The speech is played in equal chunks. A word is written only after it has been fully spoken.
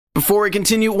Before we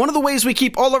continue, one of the ways we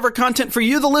keep all of our content for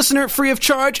you, the listener, free of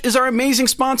charge is our amazing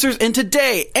sponsors, and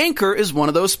today, Anchor is one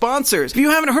of those sponsors. If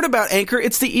you haven't heard about Anchor,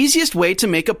 it's the easiest way to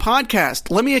make a podcast.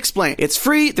 Let me explain. It's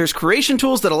free, there's creation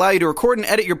tools that allow you to record and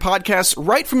edit your podcasts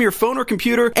right from your phone or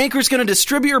computer. Anchor's going to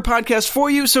distribute your podcast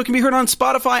for you so it can be heard on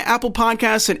Spotify, Apple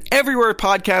Podcasts, and everywhere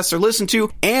podcasts are listened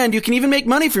to, and you can even make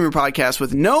money from your podcast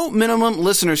with no minimum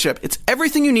listenership. It's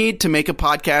everything you need to make a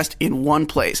podcast in one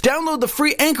place. Download the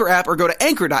free Anchor app or go to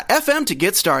anchor.fm to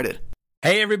get started.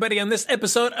 Hey everybody, on this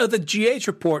episode of the GH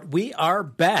Report, we are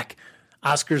back.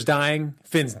 Oscar's dying,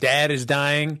 Finn's dad is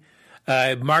dying,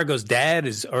 Margot's dad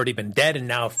has already been dead and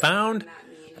now found.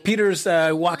 Peter's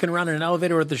walking around in an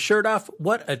elevator with his shirt off.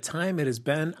 What a time it has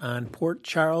been on Port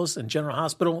Charles and General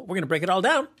Hospital. We're going to break it all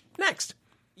down next.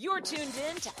 You're tuned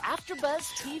in to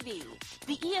AfterBuzz TV,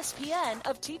 the ESPN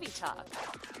of TV talk.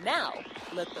 Now,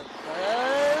 let the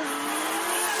buzz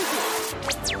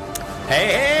begin.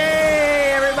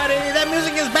 Hey, everybody, that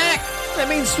music is back. That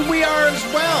means we are as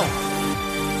well.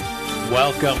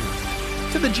 Welcome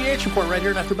to the GH Report right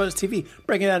here on AfterBuzz TV,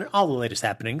 breaking down all the latest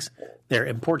happenings there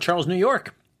in Port Charles, New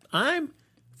York. I'm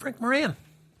Frank Moran.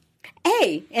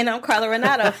 Hey, and I'm Carla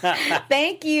Renato.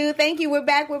 Thank you. We're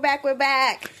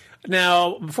back.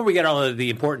 Now, before we get all of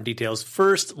the important details,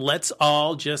 first, let's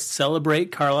all just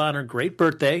celebrate Carla on her great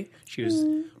birthday. She was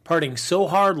partying so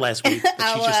hard last week that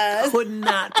she just could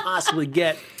not possibly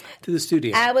get to the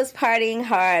studio. I was partying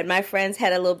hard. My friends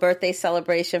had a little birthday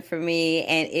celebration for me,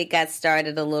 and it got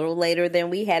started a little later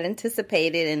than we had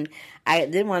anticipated, and I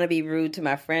didn't want to be rude to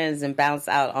my friends and bounce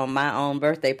out on my own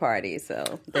birthday party,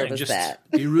 so there was just that.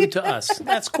 Be rude to us.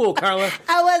 That's cool, Carla.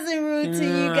 I wasn't rude to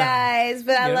you guys,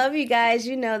 but I love you guys.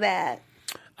 You know that.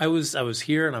 I was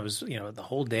here, and I was, the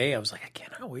whole day, I was like, I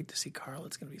cannot wait to see Carl.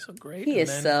 It's going to be so great. He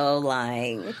is so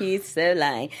lying. He's so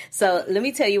lying. So let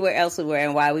me tell you where else we were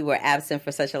and why we were absent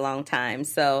for such a long time.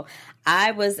 So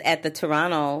I was at the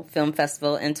Toronto Film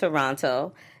Festival in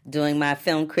Toronto doing my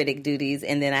film critic duties,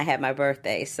 and then I had my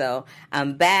birthday. So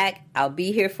I'm back. I'll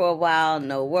be here for a while.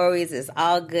 No worries. It's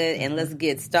all good. And let's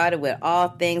get started with all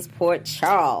things Port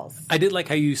Charles. I did like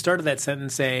how you started that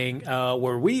sentence saying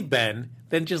where we've been,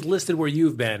 then just listed where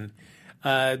you've been.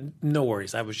 No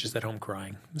worries. I was just at home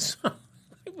crying. So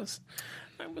I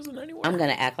wasn't anywhere. I'm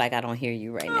going to act like I don't hear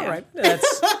you right now. All right.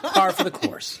 That's par for the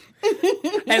course.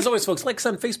 As always, folks, like us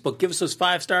on Facebook. Give us those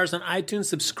 5 stars on iTunes.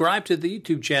 Subscribe to the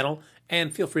YouTube channel.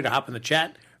 And feel free to hop in the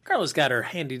chat. Carla's got her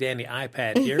handy-dandy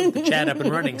iPad here with the chat up and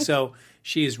running. So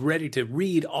she is ready to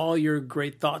read all your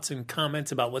great thoughts and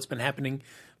comments about what's been happening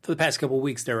for the past couple of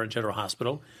weeks there at General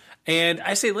Hospital. And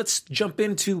I say let's jump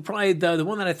into probably the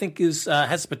one that I think is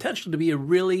has the potential to be a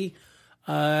really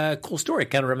cool story,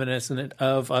 kind of reminiscent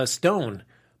of Stone,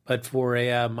 but for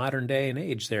a modern day and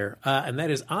age there. And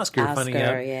that is Oscar finding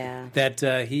out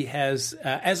that he has,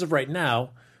 as of right now,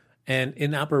 an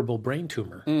inoperable brain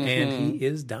tumor, and he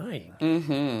is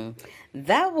dying.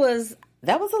 That was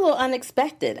a little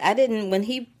unexpected. I didn't, when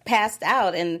he passed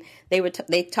out and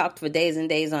they talked for days and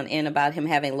days on end about him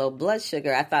having low blood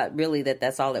sugar, I thought really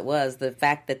that's all it was. The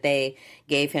fact that they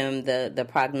gave him the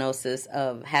prognosis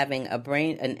of having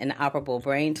an inoperable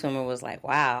brain tumor was like,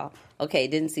 wow, okay,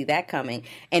 didn't see that coming.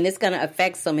 And it's going to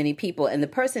affect so many people. And the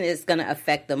person it's going to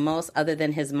affect the most, other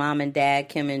than his mom and dad,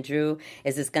 Kim and Drew,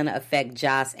 is it's going to affect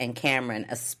Joss and Cameron,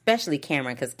 especially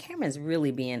Cameron, because Cameron's really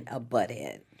being a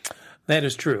butthead. That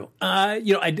is true. I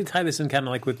did tie this in kind of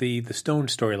like with the Stone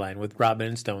storyline with Robin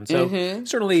and Stone. So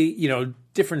certainly,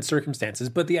 different circumstances,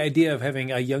 but the idea of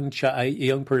having a young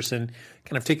person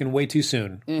kind of taken way too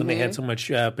soon when they had so much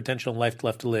potential life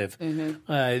left to live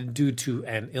due to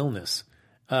an illness.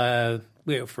 For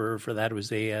that it was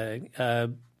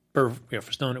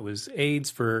for Stone it was AIDS,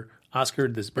 for Oscar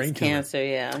this brain tumor. Cancer,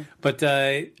 yeah. But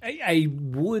I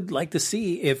would like to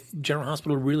see if General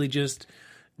Hospital really just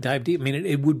dive deep. I mean,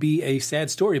 it would be a sad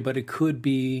story, but it could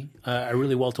be a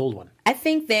really well-told one. I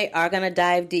think they are going to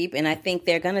dive deep, and I think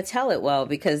they're going to tell it well,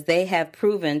 because they have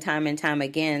proven time and time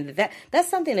again that's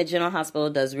something that General Hospital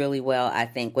does really well, I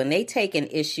think. When they take an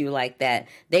issue like that,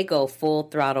 they go full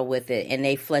throttle with it, and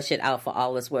they flesh it out for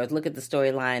all it's worth. Look at the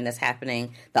storyline that's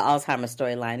happening, the Alzheimer's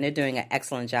storyline. They're doing an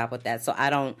excellent job with that, so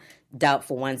I don't doubt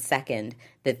for one second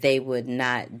that they would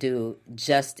not do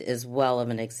just as well of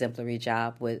an exemplary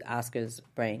job with Oscar's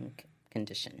brain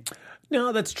condition.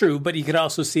 No, that's true, but you could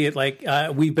also see it like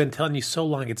we've been telling you so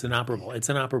long it's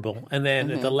inoperable, and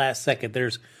then at the last second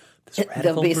there's this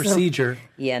radical procedure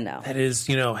that is,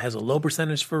 has a low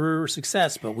percentage for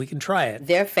success, but we can try it.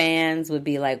 Their fans would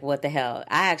be like, what the hell?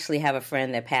 I actually have a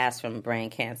friend that passed from brain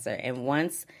cancer, and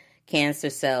once cancer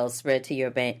cells spread to your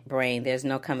brain, there's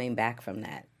no coming back from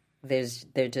that.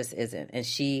 There just isn't. And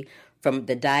she, from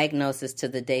the diagnosis to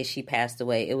the day she passed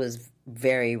away, it was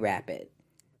very rapid.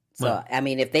 So, Well, I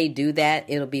mean, if they do that,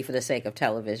 it'll be for the sake of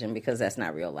television because that's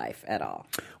not real life at all.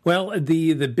 Well,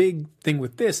 the big thing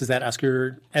with this is that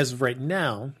Oscar, as of right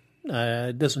now,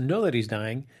 doesn't know that he's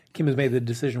dying. Kim has made the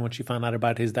decision when she found out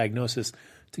about his diagnosis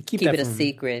to keep that it a from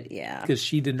secret, yeah. because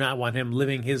she did not want him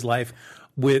living his life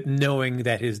with knowing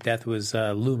that his death was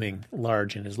looming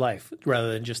large in his life,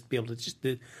 rather than just be able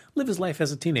to live his life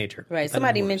as a teenager. Right.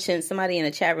 Somebody in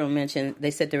the chat room mentioned,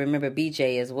 they said to remember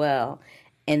BJ as well.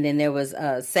 And then there was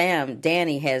Sam.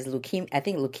 Danny has leukemia. I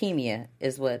think leukemia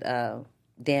is what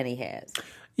Danny has.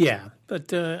 Yeah,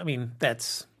 but I mean,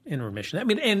 that's in remission. I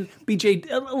mean, and BJ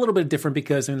a little bit different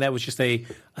because I mean that was just a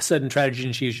sudden tragedy,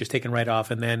 and she was just taken right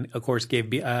off, and then of course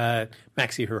gave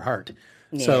Maxie her heart.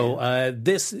 Yeah. So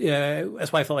that's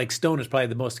why I felt like Stone is probably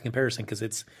the most in comparison because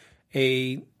it's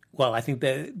I think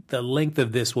that the length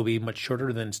of this will be much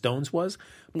shorter than Stone's was,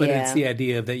 but it's the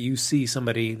idea that you see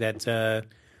somebody that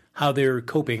how they're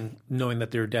coping, knowing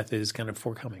that their death is kind of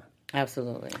forthcoming.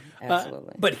 Absolutely.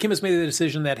 But Kim has made the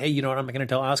decision that, hey, you know what, I'm not going to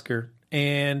tell Oscar,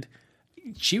 and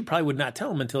she probably would not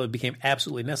tell him until it became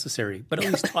absolutely necessary. But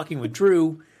at least talking with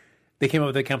Drew, they came up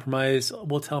with a compromise.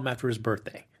 We'll tell him after his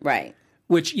birthday. Right.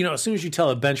 Which, you know, as soon as you tell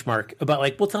a benchmark about,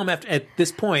 like, we'll tell him at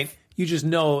this point, you just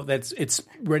know that it's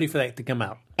ready for that to come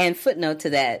out. And footnote to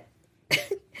that,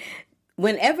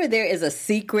 whenever there is a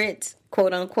secret,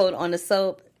 quote unquote, on the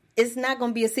soap, it's not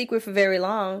going to be a secret for very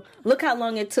long. Look how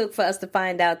long it took for us to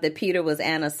find out that Peter was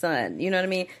Anna's son. You know what I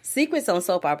mean? Secrets on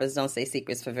soap operas don't stay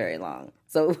secrets for very long.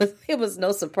 So it was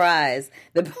no surprise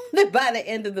that by the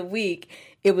end of the week,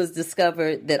 it was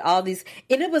discovered that all these...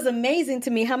 And it was amazing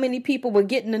to me how many people were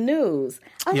getting the news.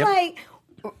 I'm like,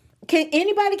 can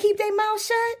anybody keep their mouth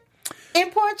shut in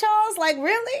Port Charles? Like,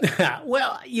 really?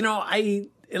 Well, you know,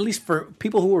 at least for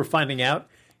people who were finding out,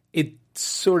 it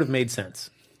sort of made sense.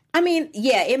 I mean,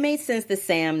 yeah, it made sense that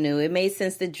Sam knew. It made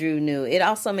sense that Drew knew. It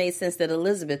also made sense that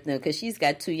Elizabeth knew because she's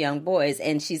got 2 young boys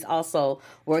and she's also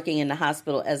working in the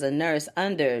hospital as a nurse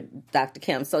under Dr.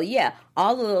 Kim. So, yeah,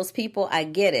 all of those people, I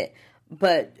get it.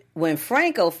 But when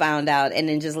Franco found out and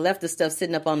then just left the stuff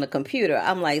sitting up on the computer,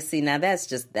 I'm like, see, now that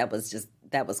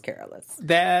was careless.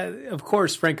 That, of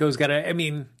course, Franco's got to, I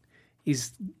mean,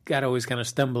 he's got to always kind of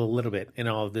stumble a little bit in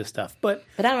all of this stuff. But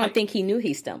I don't think he knew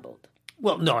he stumbled.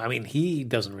 Well, no, I mean, he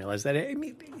doesn't realize that. I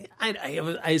mean,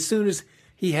 I as soon as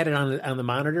he had it on the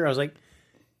monitor, I was like,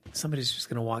 somebody's just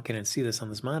going to walk in and see this on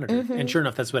this monitor. Mm-hmm. And sure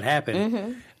enough, that's what happened.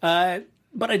 Mm-hmm.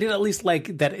 But I did at least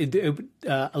like that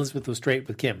Elizabeth was straight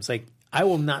with Kim. It's like, I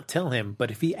will not tell him, but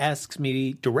if he asks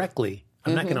me directly,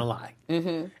 I'm not going to lie.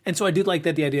 Mm-hmm. And so I did like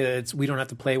that, the idea that we don't have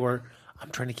to play where I'm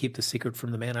trying to keep the secret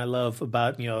from the man I love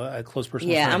about, you know, a close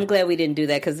personal friend. I'm glad we didn't do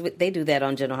that because they do that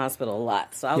on General Hospital a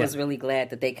lot. So I was really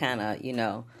glad that they kind of, you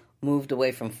know, moved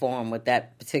away from form with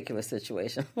that particular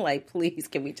situation. Like, please,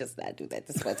 can we just not do that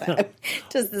this one time?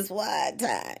 Just this one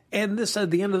time. And this at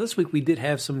the end of this week, we did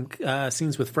have some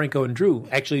scenes with Franco and Drew.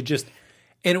 Actually,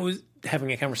 and it was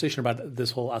having a conversation about this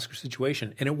whole Oscar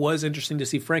situation. And it was interesting to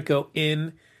see Franco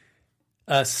in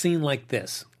a scene like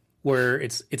this, where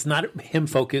it's not him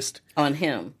focused on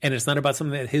him, and it's not about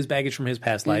something that his baggage from his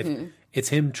past life. It's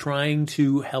him trying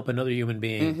to help another human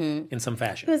being in some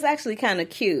fashion. It was actually kind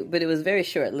of cute, but it was very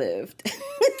short lived.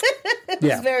 It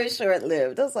was very short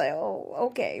lived. I was like, oh,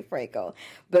 okay, Franco.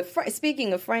 But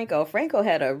speaking of Franco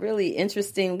had a really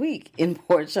interesting week in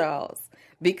Port Charles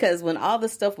because when all the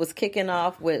stuff was kicking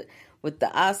off with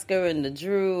the Oscar and the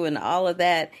Drew and all of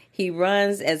that, he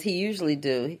runs as he usually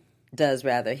does.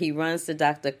 He runs to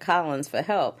Dr. Collins for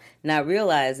help, not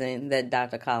realizing that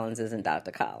Dr. Collins isn't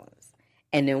Dr. Collins.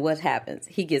 And then what happens?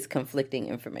 He gets conflicting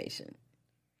information.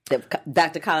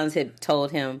 Dr. Collins had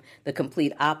told him the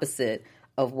complete opposite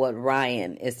of what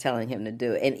Ryan is telling him to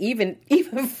do. And even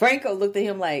Franco looked at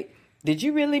him like, did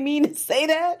you really mean to say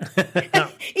that?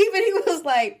 Even he was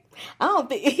like, I don't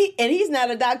think, and he's not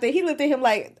a doctor. He looked at him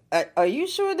like, are you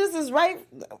sure this is right?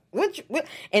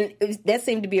 And that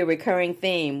seemed to be a recurring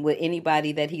theme with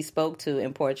anybody that he spoke to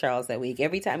in Port Charles that week.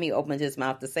 Every time he opened his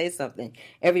mouth to say something,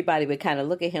 everybody would kind of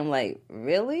look at him like,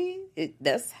 really?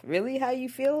 That's really how you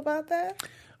feel about that?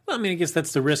 Well, I mean, I guess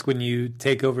that's the risk when you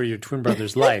take over your twin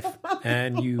brother's life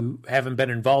and you haven't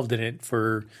been involved in it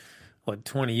for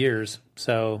 20 years,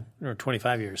 or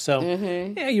 25 years. So,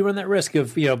 yeah, you run that risk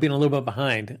of, being a little bit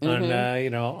behind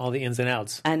on, all the ins and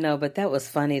outs. I know, but that was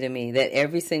funny to me that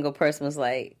every single person was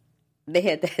like, they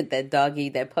had that doggy,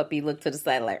 that puppy look to the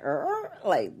side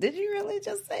like, did you really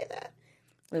just say that?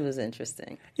 It was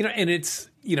interesting. And it's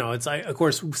of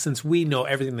course, since we know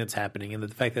everything that's happening and the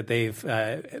fact that they've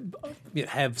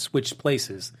have switched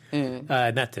places,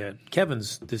 not to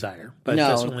Kevin's desire, but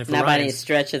certainly for not by any Ryan's.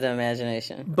 stretch of the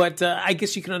imagination. But I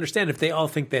guess you can understand if they all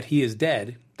think that he is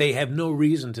dead, they have no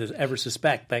reason to ever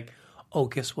suspect, like, oh,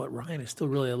 guess what? Ryan is still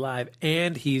really alive,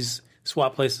 and he's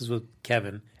swapped places with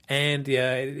Kevin, and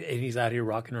he's out here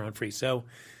rocking around free. So,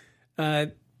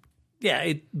 but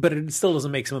it still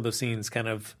doesn't make some of those scenes kind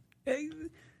of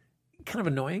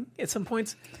annoying at some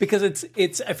points, because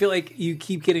it's I feel like you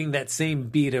keep getting that same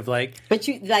beat of like, but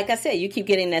you, like I said, you keep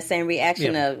getting that same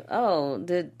reaction of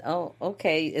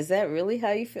okay, is that really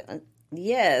how you feel?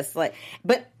 Yes,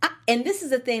 and this is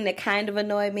the thing that kind of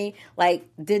annoyed me. Like,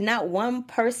 did not one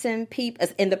person peep?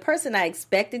 And the person I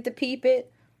expected to peep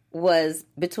it was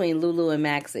between Lulu and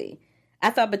Maxie.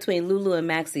 I thought between Lulu and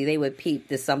Maxie they would peep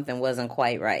that something wasn't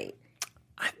quite right.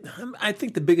 I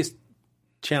think the biggest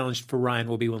challenge for Ryan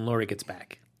will be when Lori gets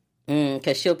back,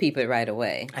 because she'll peep it right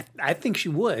away. I think she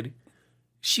would.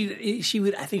 She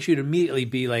would. I think she would immediately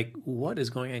be like, "What is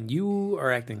going on? You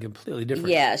are acting completely different."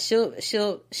 Yeah,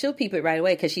 she'll peep it right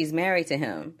away because she's married to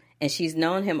him and she's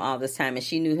known him all this time, and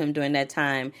she knew him during that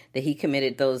time that he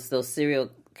committed those serial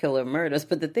killer murders.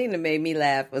 But the thing that made me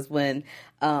laugh was when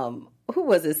who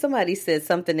was it? Somebody said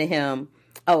something to him.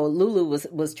 Oh, Lulu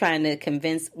was trying to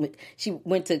convince. She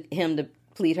went to him to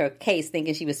plead her case,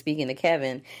 thinking she was speaking to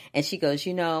Kevin, and she goes,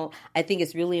 I think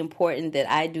it's really important that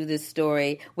I do this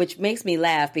story, which makes me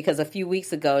laugh because a few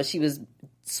weeks ago she was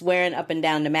swearing up and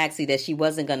down to Maxie that she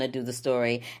wasn't going to do the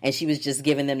story, and she was just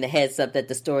giving them the heads up that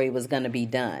the story was going to be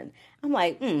done. I'm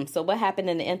like, so what happened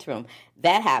in the interim?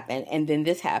 That happened, and then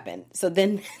this happened. So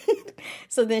then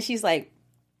she's like,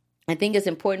 I think it's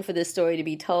important for this story to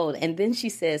be told. And then she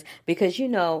says, because,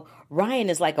 Ryan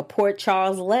is like a Port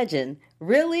Charles legend.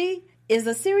 Really? Is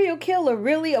a serial killer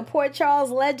really a Port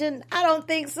Charles legend? I don't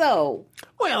think so.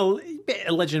 Well,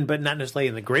 a legend, but not necessarily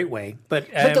in the great way. But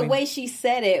the way she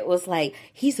said it was like,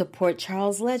 he's a Port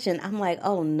Charles legend. I'm like,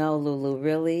 oh no, Lulu,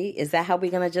 really? Is that how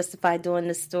we're going to justify doing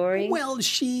this story? Well,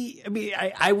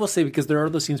 I will say, because there are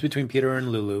those scenes between Peter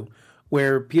and Lulu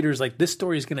where Peter's like, this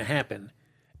story is going to happen.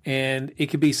 And it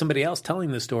could be somebody else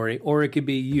telling the story, or it could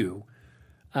be you.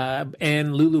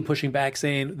 And Lulu pushing back,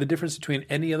 saying the difference between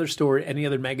any other story, any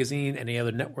other magazine, any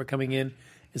other network coming in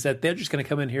is that they're just going to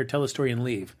come in here, tell a story, and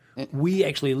leave. We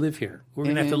actually live here. We're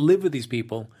going to have to live with these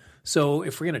people. So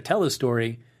if we're going to tell a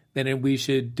story, then we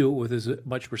should do it with as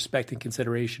much respect and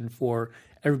consideration for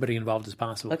everybody involved as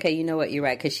possible. Okay, you know what? You're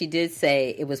right, because she did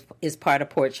say it's part of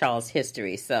Port Charles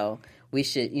history. So we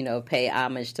should, pay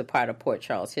homage to part of Port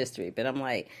Charles history. But I'm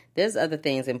like, there's other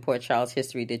things in Port Charles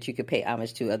history that you could pay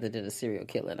homage to other than a serial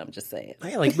killer. And I'm just saying.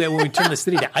 Yeah, like when we turn the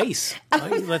city to ice.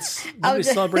 Let's be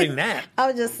celebrating that. I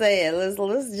was just saying,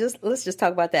 let's just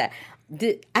talk about that.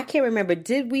 I can't remember.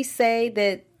 Did we say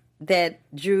that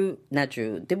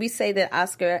did we say that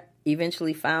Oscar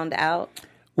eventually found out?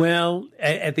 Well,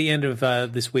 at the end of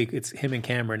this week, it's him and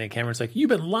Cameron's like, you've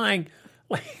been lying.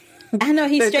 I know,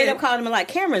 he straight up called him like,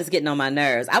 Cameron's getting on my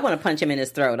nerves. I want to punch him in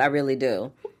his throat. I really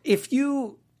do. If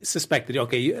you suspected,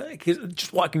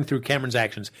 just walking through Cameron's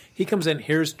actions, he comes in,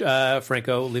 here's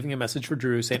Franco leaving a message for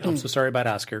Drew saying, I'm so sorry about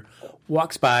Oscar.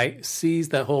 Walks by, sees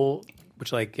the whole,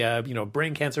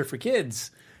 brain cancer for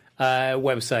kids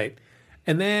website.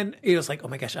 And then he was like, oh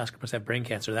my gosh, Oscar must have brain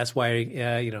cancer. That's why,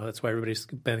 that's why everybody's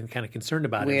been kind of concerned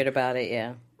about it. Weird about it,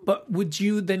 yeah. But would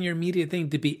you, then your immediate thing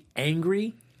to be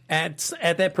angry at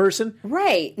that person?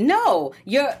 Right. No,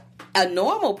 a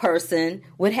normal person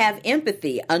would have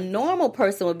empathy. A normal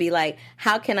person would be like,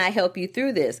 how can I help you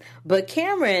through this? But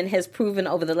Cameron has proven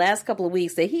over the last couple of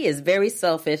weeks that he is very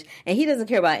selfish and he doesn't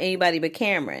care about anybody but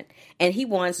Cameron. And he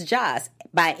wants Joss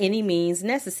by any means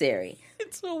necessary.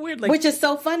 It's so weird. Which is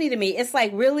so funny to me. It's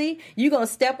like, really? You going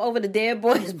to step over the dead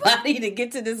boy's body to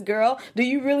get to this girl? Do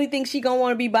you really think she going to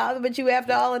want to be bothered with you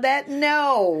after all of that?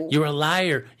 No. You're a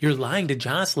liar. You're lying to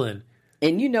Jocelyn.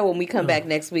 And when we come back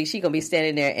next week, she's going to be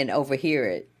standing there and overhear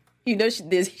it.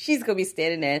 She's going to be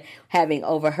standing there having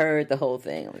overheard the whole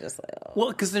thing. I'm just like, oh. Well,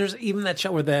 because there's even that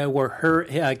shot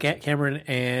where Cameron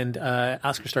and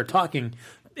Oscar start talking.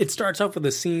 It starts off with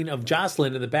a scene of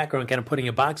Jocelyn in the background kind of putting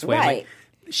a box away. Right. Like,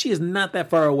 she is not that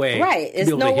far away. Right.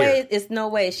 It's no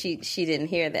way she didn't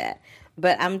hear that.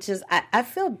 But I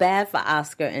feel bad for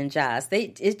Oscar and Joss.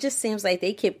 It just seems like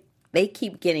they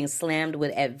keep getting slammed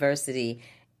with adversity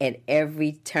at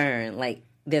every turn. Like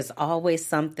there's always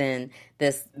something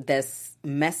that's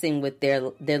messing with their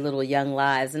little young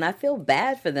lives, and I feel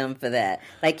bad for them for that.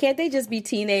 Like, can't they just be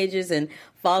teenagers and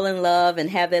fall in love and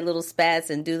have their little spats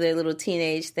and do their little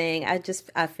teenage thing?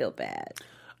 I feel bad.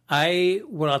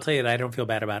 What I'll tell you that I don't feel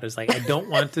bad about is like I don't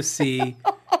want to see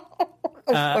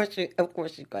Of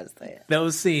course you're going to say it.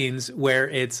 those scenes where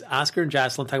it's Oscar and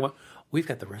Jocelyn talking about we've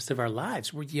got the rest of our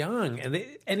lives. We're young, and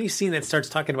any scene that starts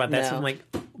talking about that, No. so I'm like,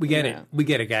 we get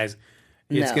it, guys.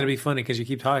 It's No. going to be funny because you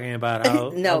keep talking about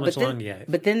how much longer you have.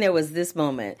 But then there was this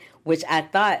moment, which I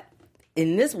thought,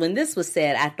 when this was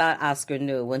said, I thought Oscar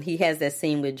knew. When he has that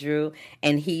scene with Drew,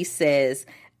 and he says,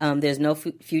 there's no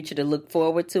future to look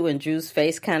forward to, and Drew's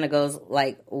face kind of goes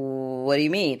like, what do you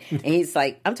mean? And he's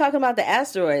like, I'm talking about the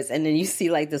asteroids. And then you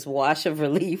see like this wash of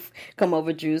relief come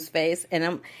over Drew's face.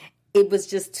 And it was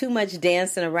just too much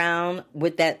dancing around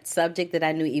with that subject that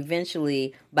I knew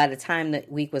eventually, by the time the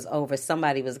week was over,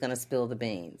 somebody was going to spill the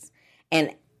beans.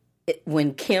 And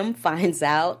when Kim finds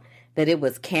out that it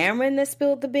was Cameron that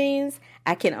spilled the beans,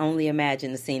 I can only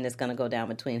imagine the scene that's going to go down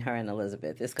between her and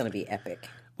Elizabeth. It's going to be epic.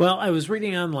 Well, I was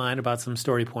reading online about some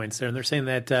story points there, and they're saying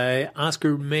that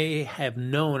Oscar may have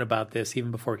known about this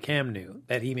even before Cam knew,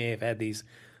 that he may have had these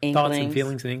thoughts and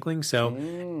feelings and inklings. So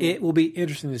it will be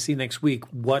interesting to see next week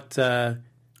what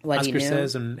Oscar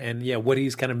says and what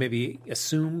he's kind of maybe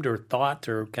assumed or thought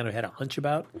or kind of had a hunch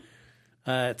about.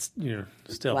 It's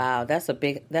still wow. That's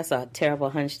a terrible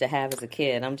hunch to have as a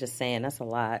kid. I'm just saying that's a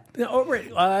lot.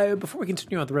 Before we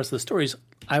continue on with the rest of the stories,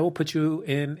 I will put you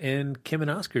in Kim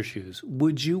and Oscar's shoes.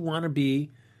 Would you want to be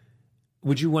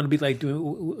like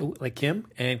doing like Kim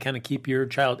and kind of keep your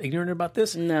child ignorant about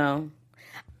this? No.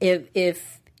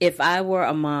 If I were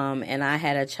a mom and I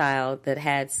had a child that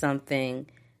had something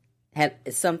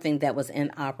that was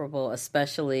inoperable,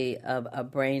 especially a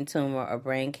brain tumor or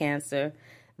brain cancer,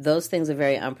 those things are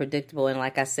very unpredictable. And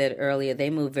like I said earlier,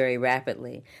 they move very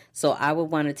rapidly. So I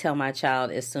would want to tell my child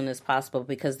as soon as possible,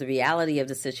 because the reality of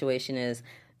the situation is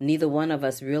neither one of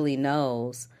us really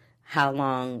knows how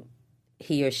long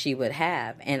he or she would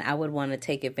have. And I would want to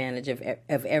take advantage of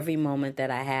every moment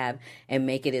that I have and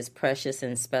make it as precious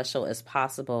and special as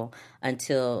possible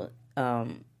until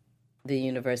the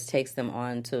universe takes them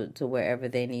on to wherever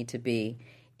they need to be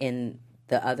in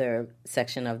the other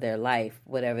section of their life,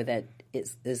 whatever that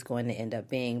is going to end up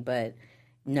being. But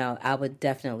no, I would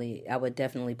definitely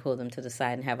pull them to the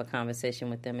side and have a conversation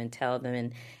with them and tell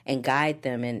them and guide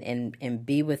them and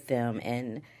be with them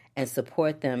and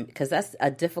support them, because that's a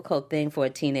difficult thing for a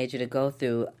teenager to go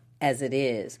through as it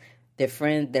is. Their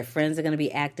friends are going to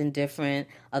be acting different.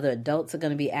 Other adults are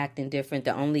going to be acting different.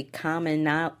 The only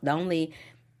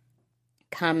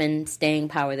common staying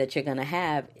power that you're going to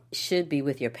have should be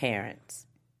with your parents.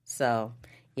 So,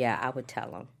 yeah, I would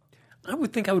tell them. I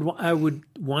would think I would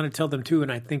want to tell them too,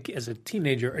 and I think as a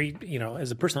teenager, or,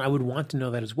 as a person, I would want to know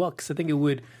that as well, because I think it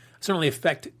would certainly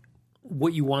affect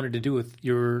what you wanted to do with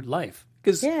your life.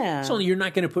 Because certainly you're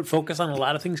not going to put focus on a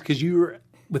lot of things because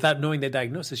without knowing the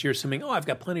diagnosis, you're assuming, I've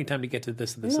got plenty of time to get to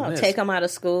this and this and this. Take them out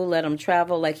of school, let them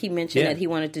travel. Like he mentioned that he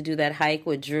wanted to do that hike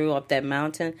with Drew up that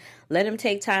mountain. Let him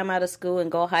take time out of school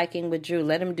and go hiking with Drew.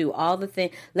 Let him do all the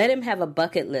things. Let him have a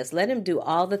bucket list. Let him do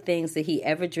all the things that he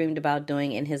ever dreamed about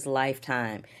doing in his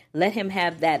lifetime. Let him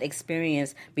have that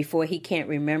experience before he can't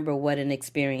remember what an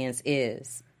experience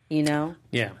is.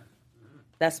 Yeah.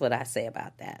 That's what I say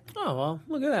about that. Oh, well,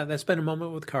 look at that. That's been a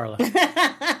moment with Carla.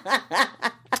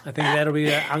 I think that'll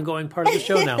be an ongoing part of the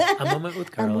show now. A moment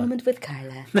with Carla. A moment with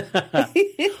Carla.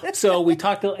 So we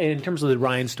talked, in terms of the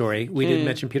Ryan story, we did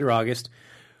mention Peter August.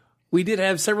 We did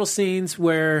have several scenes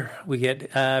where we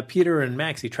get Peter and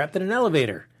Maxie trapped in an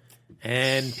elevator.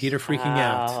 And Peter freaking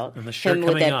out, and the shirt him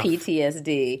coming with that off.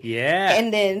 PTSD.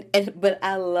 Yeah. But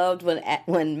I loved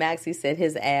when Maxie said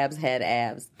his abs had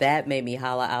abs. That made me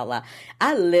holler out loud.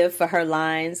 I live for her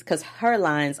lines because her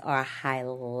lines are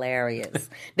hilarious.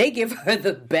 They give her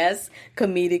the best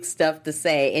comedic stuff to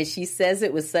say, and she says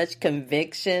it with such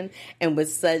conviction and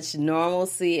with such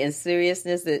normalcy and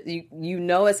seriousness that you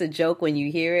know it's a joke when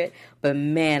you hear it. But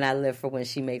man, I live for when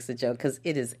she makes a joke because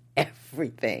it is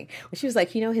everything. When she was like,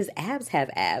 his abs have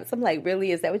abs. I'm like,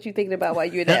 really? Is that what you're thinking about while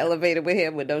you're in the elevator with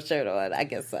him with no shirt on? I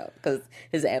guess so, because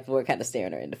his abs were kind of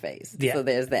staring her in the face. Yeah. So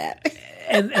there's that.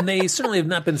 And they certainly have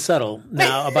not been subtle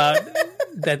now about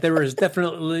that. There was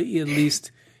definitely at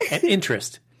least an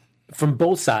interest from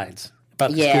both sides about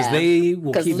this, because they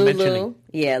will keep mentioning.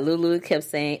 Yeah, Lulu kept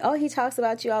saying, he talks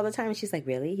about you all the time. And she's like,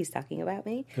 really? He's talking about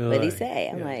me? What'd he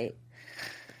say? I'm like...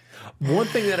 One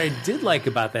thing that I did like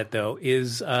about that, though,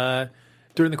 is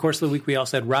during the course of the week, we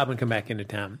also had Robin come back into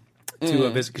town to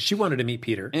visit, because she wanted to meet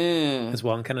Peter as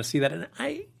well and kind of see that. And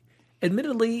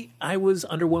admittedly, I was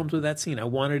underwhelmed with that scene. I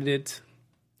wanted it.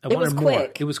 I wanted more.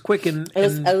 Quick. It was quick and it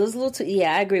was a little too.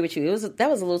 Yeah, I agree with you. That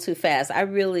was a little too fast. I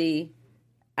really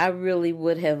I really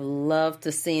would have loved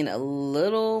to seen a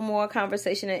little more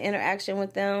conversation and interaction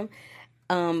with them.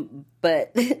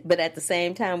 But at the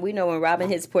same time, we know when Robin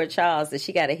hits Port Charles that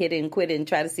she got to hit it and quit it and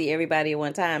try to see everybody at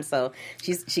one time. So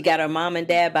she got her mom and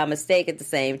dad by mistake at the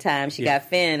same time. She got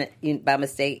Finn by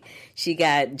mistake. She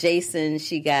got Jason.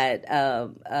 She got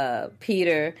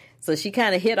Peter. So she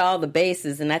kind of hit all the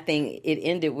bases, and I think it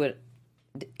ended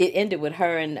with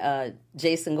her and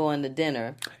Jason going to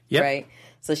dinner, right?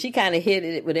 So she kind of hit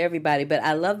it with everybody. But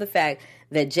I love the fact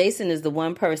that Jason is the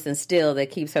one person still that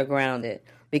keeps her grounded.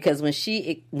 Because when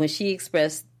she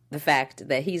expressed the fact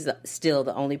that he's still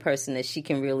the only person that she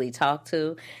can really talk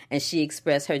to, and she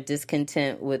expressed her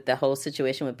discontent with the whole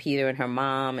situation with Peter and her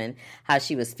mom and how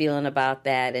she was feeling about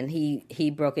that, and he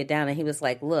broke it down and he was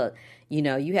like, look,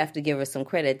 you have to give her some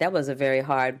credit. That was a very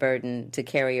hard burden to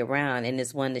carry around, and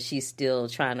it's one that she's still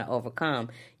trying to overcome.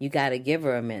 You got to give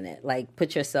her a minute. Like,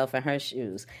 put yourself in her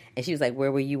shoes. And she was like, where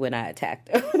were you when I attacked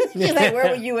her? She's like,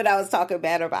 where were you when I was talking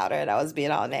bad about her and I was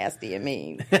being all nasty and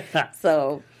mean?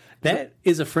 So that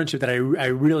is a friendship that I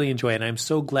really enjoy, and I'm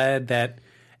so glad that,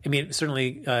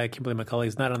 certainly Kimberly McCauley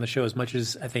is not on the show as much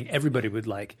as I think everybody would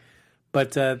like.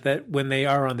 But that when they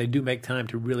are on, they do make time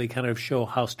to really kind of show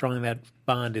how strong that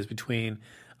bond is between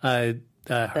her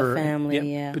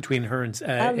family, between her and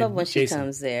I love when Jason. she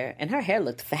comes there, and her hair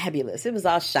looked fabulous. It was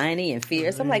all shiny and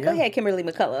fierce. I'm like, go ahead, Kimberly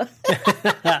McCullough,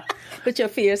 with your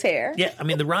fierce hair. Yeah,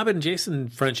 the Robin and Jason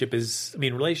friendship is,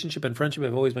 relationship and friendship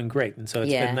have always been great, and so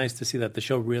it's been nice to see that the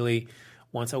show really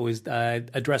wants to always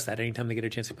address that anytime they get a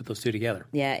chance to put those two together.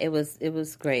 Yeah, it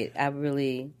was great. I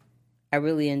really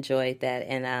enjoyed that,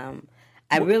 and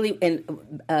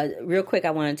real quick,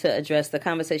 I wanted to address the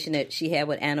conversation that she had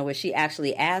with Anna, where she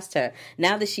actually asked her,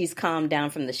 now that she's calmed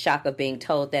down from the shock of being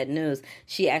told that news,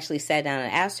 she actually sat down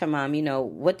and asked her mom,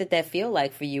 what did that feel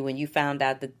like for you when you found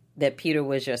out that Peter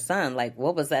was your son? Like,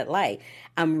 what was that like?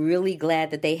 I'm really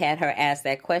glad that they had her ask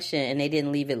that question and they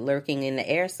didn't leave it lurking in the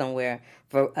air somewhere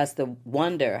for us to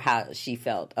wonder how she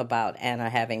felt about Anna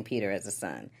having Peter as a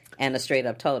son. Anna straight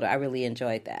up told her. I really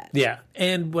enjoyed that. Yeah,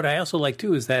 and what I also like,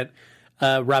 too, is that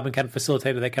Robin kind of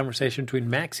facilitated that conversation between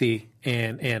Maxie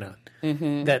and Anna.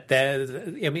 Mm-hmm.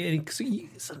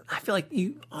 I feel like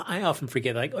I often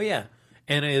forget, like, oh yeah,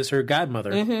 Anna is her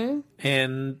godmother,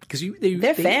 and because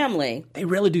they're family, they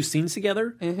rarely do scenes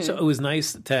together, so it was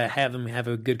nice to have them have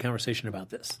a good conversation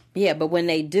about this. Yeah, but when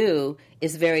they do,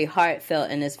 it's very heartfelt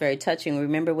and it's very touching.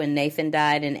 Remember when Nathan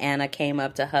died and Anna came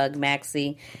up to hug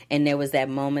Maxie, and there was that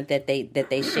moment that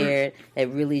they shared,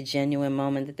 that really genuine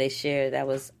moment that they shared. That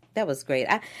was great.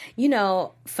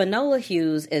 Finola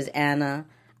Hughes as Anna,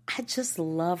 I just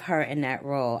love her in that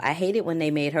role. I hated when they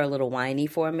made her a little whiny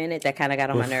for a minute. That kind of got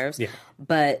on my nerves. Yeah.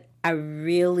 But I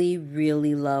really,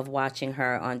 really love watching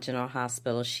her on General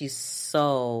Hospital. She's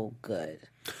so good.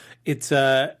 It's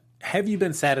have you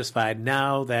been satisfied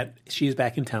now that she's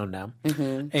back in town now?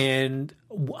 Mm-hmm. And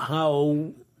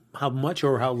how much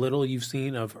or how little you've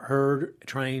seen of her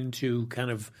trying to kind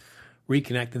of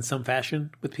reconnect in some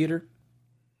fashion with Peter?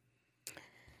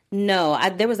 No,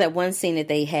 there was that one scene that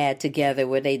they had together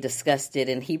where they discussed it,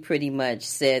 and he pretty much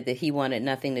said that he wanted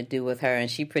nothing to do with her, and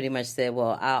she pretty much said,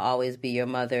 well, I'll always be your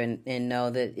mother and know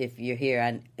that if you're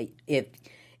here,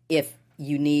 if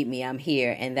you need me, I'm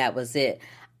here, and that was it.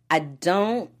 I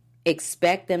don't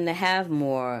expect them to have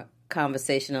more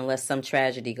conversation unless some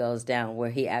tragedy goes down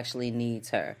where he actually needs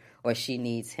her or she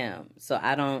needs him. So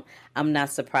I'm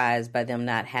not surprised by them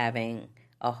not having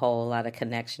a whole lot of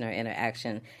connection or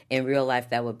interaction. In real life,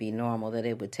 that would be normal, that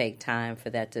it would take time for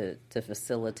that to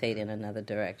facilitate in another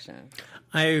direction.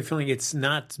 I have a feeling it's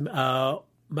not a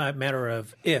matter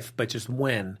of if, but just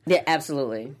when. Yeah,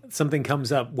 absolutely. Something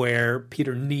comes up where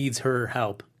Peter needs her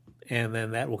help, and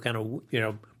then that will kind of,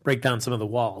 break down some of the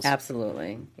walls.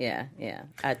 Absolutely. Yeah.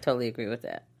 I totally agree with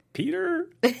that. Peter?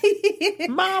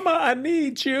 Mama, I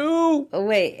need you. Oh,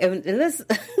 wait, let's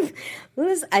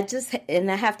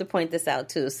I have to point this out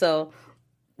too. So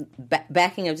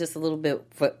backing up just a little bit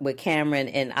with Cameron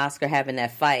and Oscar having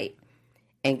that fight,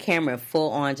 and Cameron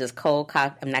full on just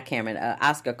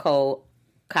Oscar cold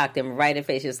cocked him right in the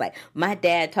face. He was like, my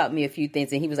dad taught me a few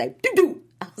things, and he was like, doo-doo.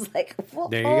 I was like, well,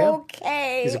 there you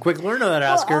okay. Go. He's a quick learner, that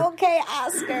Oscar. Well, okay,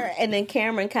 Oscar. And then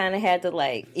Cameron kind of had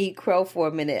to eat crow for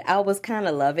a minute. I was kind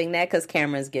of loving that because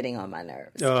Cameron's getting on my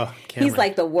nerves. Oh, Cameron. He's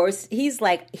like the worst. He's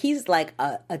like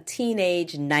a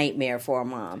teenage nightmare for a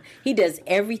mom. He does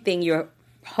everything you're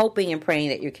hoping and praying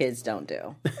that your kids don't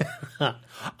do.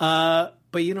 But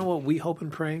you know what we hope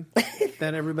and pray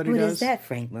that everybody does? What is that,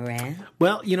 Frank Moran?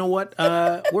 Well, you know what?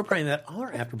 We're praying that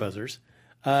our AfterBuzzers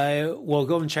Well,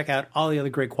 go and check out all the other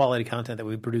great quality content that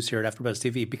we produce here at AfterBuzz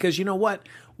TV. Because you know what?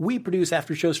 We produce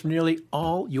after shows for nearly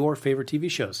all your favorite TV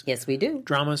shows. Yes, we do.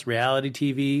 Dramas, reality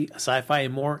TV, sci-fi,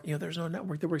 and more. There's no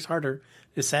network that works harder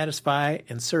to satisfy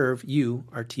and serve you,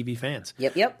 our TV fans.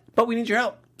 Yep. But we need your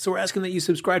help. So we're asking that you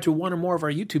subscribe to one or more of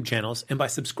our YouTube channels. And by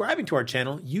subscribing to our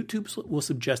channel, YouTube will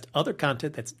suggest other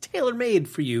content that's tailor-made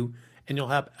for you, and you'll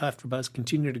have AfterBuzz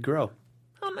continue to grow.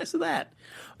 How nice is that?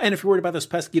 And if you're worried about those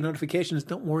pesky notifications,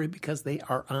 don't worry, because they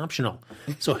are optional.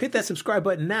 So hit that subscribe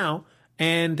button now,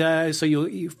 and so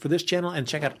you'll for this channel, and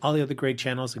check out all the other great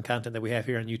channels and content that we have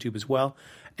here on YouTube as well.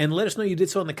 And let us know you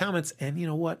did so in the comments. And you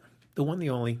know what? The one,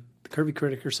 the only, the Curvy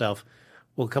Critic herself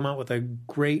will come out with a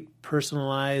great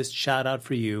personalized shout out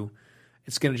for you.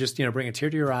 It's going to just bring a tear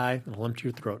to your eye and a lump to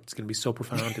your throat. It's going to be so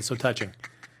profound and so touching.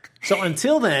 So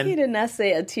until then... You did not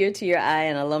say a tear to your eye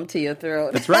and a lump to your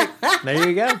throat. That's right. There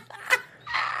you go.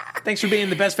 Thanks for being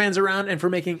the best fans around and for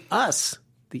making us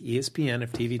the ESPN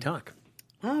of TV talk.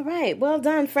 All right. Well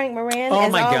done, Frank Moran. Oh,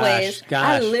 As my always, gosh.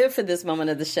 I live for this moment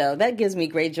of the show. That gives me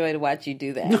great joy to watch you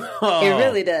do that. Oh. It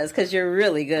really does, because you're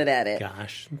really good at it.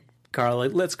 Gosh. Carla,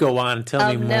 let's go on and tell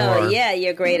me more. No, yeah,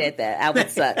 you're great at that. I would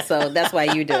suck, so that's why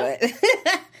you do it.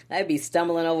 I'd be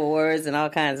stumbling over words and all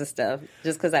kinds of stuff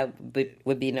just because I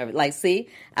would be nervous. Like, see,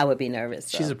 I would be nervous.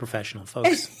 So. She's a professional,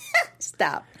 folks.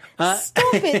 Stop. Stop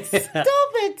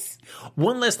it.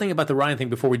 One last thing about the Ryan thing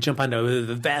before we jump onto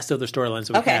the vast other storylines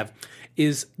that we have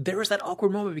is there was that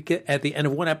awkward moment at the end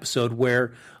of one episode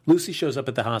where Lucy shows up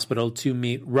at the hospital to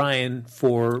meet Ryan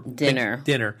for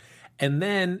dinner. And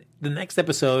then the next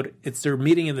episode, it's their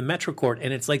meeting in the Metro Court,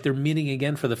 and it's like they're meeting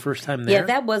again for the first time there. Yeah,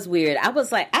 that was weird. I'm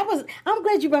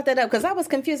glad you brought that up, because I was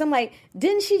confused. I'm like,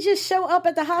 didn't she just show up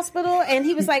at the hospital? And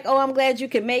he was like, oh, I'm glad you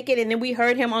could make it. And then we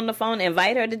heard him on the phone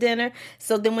invite her to dinner.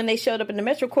 So then when they showed up in the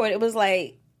Metro Court, it was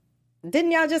like,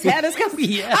 didn't y'all just have this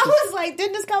conversation? Yes. I was like,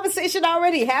 didn't this conversation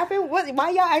already happen?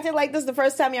 Why y'all acting like this the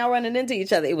first time y'all running into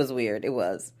each other? It was weird. It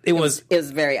was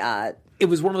very odd. It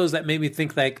was one of those that made me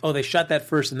think like, oh, they shot that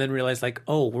first and then realized like,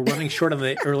 oh, we're running short on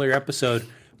the earlier episode.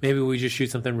 Maybe we just shoot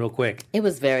something real quick. It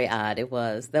was very odd. It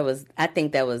was. That was odd.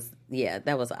 Yeah.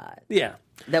 That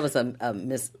was a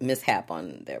mishap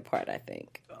on their part, I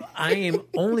think.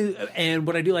 And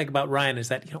what I do like about Ryan is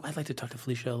that, I'd like to talk to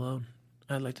Felicia alone.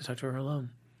 I'd like to talk to her alone.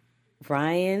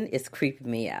 Ryan is creeping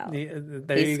me out.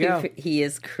 There you go. He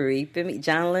is creeping me.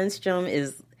 John Lindstrom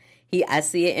is... I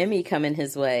see an Emmy coming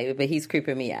his way, but he's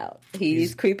creeping me out.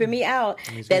 He's creeping me out.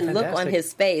 That look on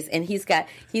his face, and he's got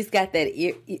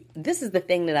that. This is the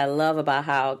thing that I love about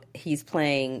how he's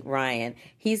playing Ryan.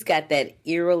 He's got that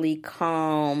eerily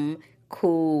calm,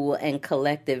 cool, and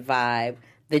collected vibe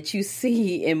that you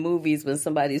see in movies when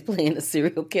somebody's playing a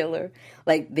serial killer.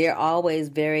 Like, they're always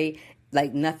very,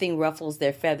 like, nothing ruffles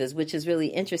their feathers, which is really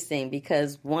interesting,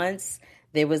 because once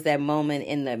there was that moment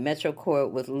in the Metro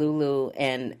Court with Lulu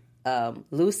and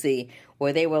Lucy,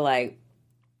 where they were like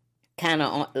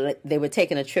they were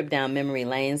taking a trip down memory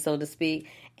lane, so to speak,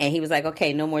 and he was like,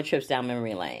 okay, no more trips down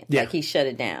memory lane. Like, he shut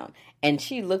it down, and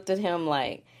she looked at him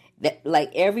like that. Like,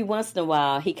 every once in a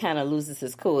while he kind of loses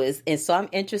his cool, and so I'm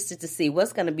interested to see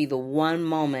what's going to be the one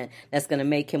moment that's going to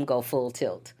make him go full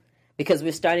tilt, because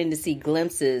we're starting to see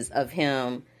glimpses of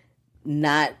him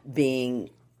not being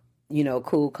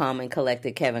cool, calm, and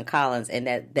collected Kevin Collins, and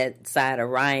that side of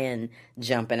Ryan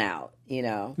jumping out,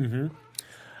 Mm-hmm.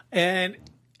 And,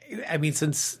 I mean,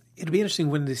 since it'll be interesting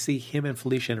when to see him and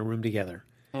Felicia in a room together.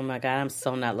 Oh, my God, I'm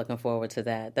so not looking forward to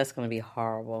that. That's going to be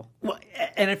horrible. Well,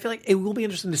 and I feel like it will be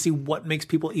interesting to see what makes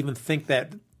people even think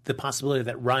that the possibility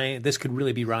that Ryan, this could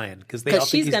really be Ryan, because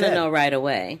she's going to know right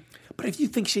away. But if you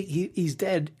think he's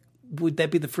dead, would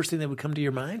that be the first thing that would come to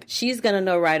your mind? She's going to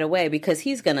know right away, because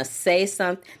he's going to say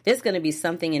something. There's going to be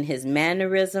something in his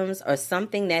mannerisms or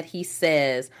something that he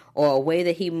says or a way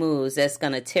that he moves that's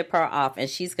going to tip her off, and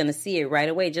she's going to see it right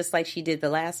away, just like she did the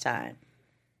last time.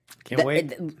 Can't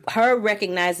wait. Her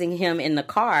recognizing him in the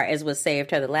car is what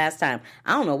saved her the last time.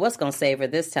 I don't know what's going to save her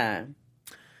this time.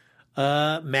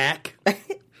 Mac.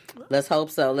 Let's hope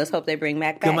so. Let's hope they bring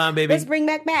Mac back. Come on, baby. Let's bring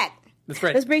Mac back. That's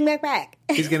right. Let's bring Mac back.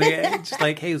 He's going to get just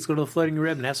like, hey, let's go to the floating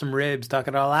rib and have some ribs, talk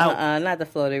it all out. Not the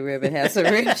floating rib and have some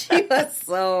ribs. She was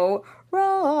so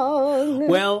wrong.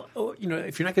 Well,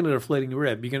 if you're not going to go to floating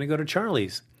rib, you're going to go to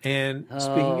Charlie's. And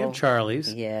speaking of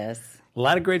Charlie's, yes, a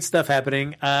lot of great stuff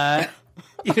happening.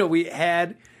 We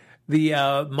had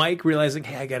the Mike realizing,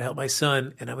 hey, I got to help my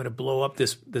son, and I'm going to blow up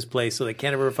this place so they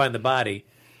can't ever find the body.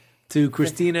 To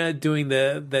Christina doing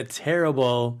the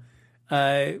terrible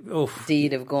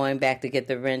deed of going back to get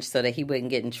the wrench so that he wouldn't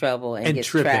get in trouble and gets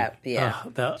tripping. trapped. Yeah,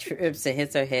 Oh, trips and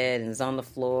hits her head and is on the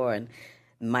floor, and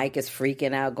Mike is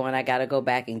freaking out, going, I got to go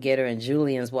back and get her. And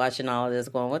Julian's watching all of this,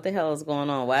 going, what the hell is going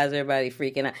on? Why is everybody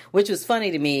freaking out? Which was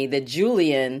funny to me that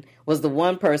Julian was the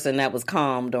one person that was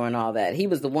calm during all that. He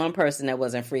was the one person that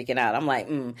wasn't freaking out. I'm like,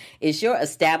 is your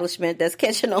establishment that's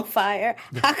catching on fire?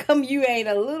 How come you ain't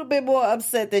a little bit more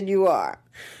upset than you are?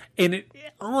 And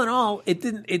all in all, it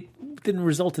didn't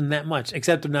result in that much,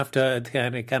 except enough to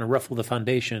kind of ruffle the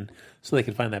foundation so they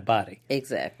could find that body.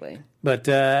 Exactly. But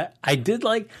I did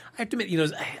like. I have to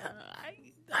admit,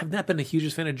 I've not been the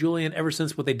hugest fan of Julian ever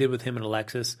since what they did with him and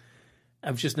Alexis.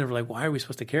 I've just never like, why are we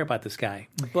supposed to care about this guy?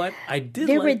 But I did.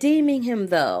 They're redeeming him,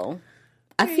 though.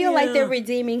 I feel like they're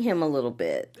redeeming him a little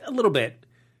bit. A little bit.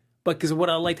 But because what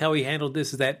I liked how he handled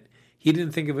this is that he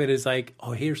didn't think of it as like,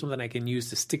 oh, here's something I can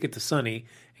use to stick it to Sonny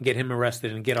and get him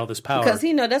arrested and get all this power. Because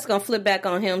he know that's going to flip back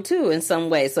on him, too, in some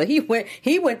way. So he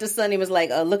went to Sonny and was like,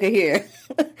 look at here.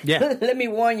 Yeah. Let me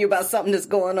warn you about something that's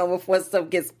going on before stuff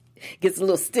gets a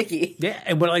little sticky. Yeah,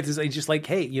 and what I like is he's just like,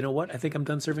 hey, you know what? I think I'm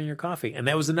done serving your coffee. And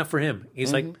that was enough for him.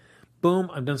 He's like,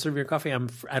 boom, I'm done serving your coffee.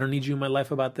 I don't need you in my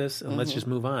life about this, and let's just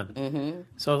move on.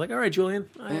 So I was like, all right, Julian,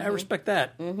 I respect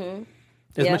that.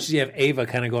 As much as you have Ava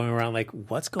kind of going around like,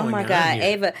 what's going on? Oh my God, here?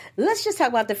 Ava. Let's just talk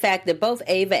about the fact that both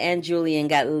Ava and Julian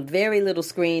got very little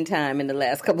screen time in the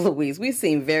last couple of weeks. We've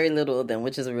seen very little of them,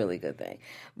 which is a really good thing.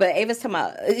 But Ava's talking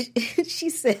about, she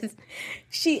says,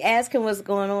 she asked him what's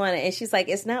going on, and she's like,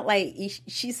 it's not like,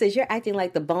 she says, you're acting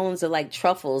like the bones are like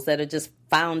truffles that are just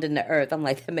found in the earth. I'm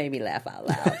like, that made me laugh out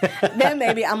loud.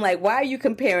 I'm like, why are you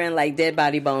comparing like dead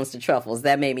body bones to truffles?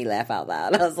 That made me laugh out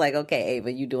loud. I was like, okay,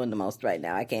 Ava, you're doing the most right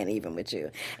now. I can't even with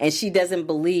you. And she doesn't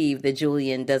believe that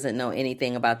Julian doesn't know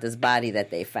anything about this body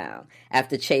that they found.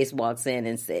 After Chase walks in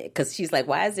and said, because she's like,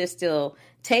 why is there still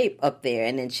tape up there?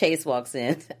 And then Chase walks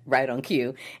in right on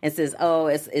cue and says, oh,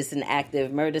 it's an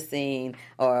active murder scene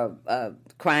or a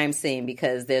crime scene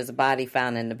because there's a body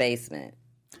found in the basement.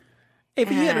 Hey,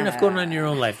 but you had enough going on in your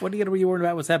own life. What are you worried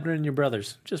about what's happening in your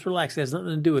brothers? Just relax. It has nothing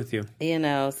to do with you.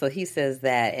 So he says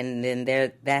that, and then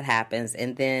that happens,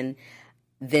 and then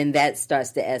that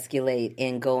starts to escalate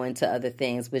and go into other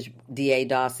things, which D.A.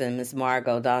 Dawson, Miss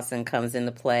Margot Dawson comes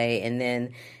into play, and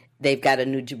then we've got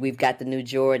the new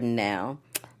Jordan now.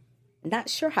 Not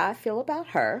sure how I feel about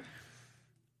her.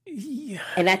 Yeah.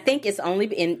 And I think it's only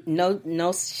in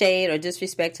no shade or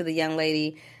disrespect to the young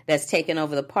lady that's taken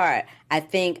over the part. I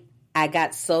think I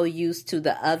got so used to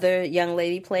the other young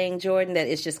lady playing Jordan that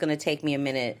it's just going to take me a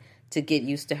minute to get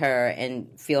used to her and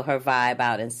feel her vibe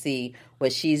out and see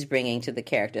what she's bringing to the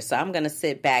character. So I'm going to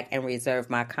sit back and reserve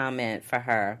my comment for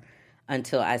her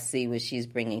until I see what she's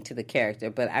bringing to the character.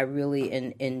 But I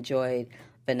really enjoyed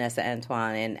Vanessa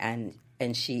Antoine,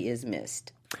 and she is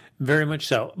missed. Very much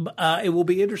so. It will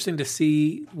be interesting to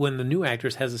see when the new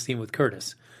actress has a scene with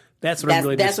Curtis. That's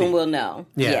when we'll know.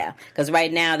 Yeah. Because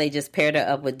right now they just paired her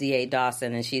up with D.A.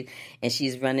 Dawson, and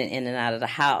she's running in and out of the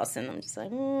house, and I'm just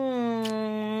like,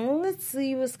 let's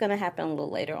see what's going to happen a little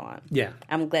later on. Yeah.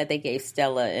 I'm glad they gave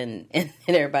Stella and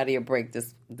everybody a break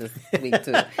this week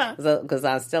too,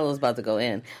 because Stella was about to go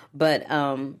in. But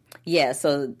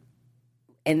so.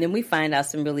 And then we find out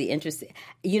some really interesting.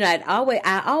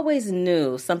 I always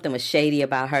knew something was shady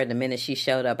about her the minute she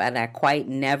showed up, and I quite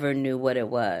never knew what it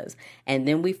was. And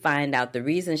then we find out the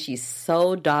reason she's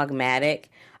so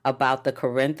dogmatic about the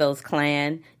Corinthos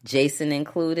clan, Jason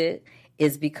included,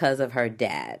 is because of her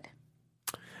dad.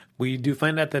 We do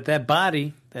find out that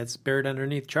body that's buried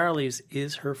underneath Charlie's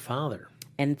is her father,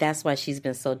 and that's why she's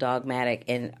been so dogmatic,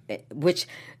 and which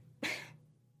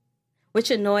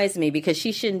annoys me because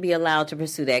she shouldn't be allowed to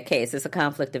pursue that case. It's a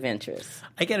conflict of interest.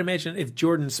 I can't imagine if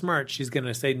Jordan's smart, she's going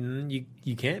to say,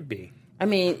 you can't be. I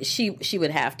mean, she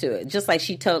would have to. Just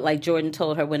like Jordan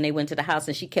told her when they went to the house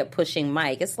and she kept pushing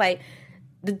Mike. It's like,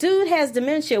 the dude has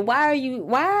dementia. Why are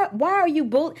you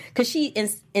bullying? Because she,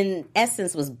 in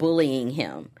essence, was bullying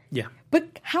him. Yeah.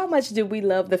 But how much did we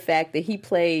love the fact that he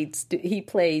played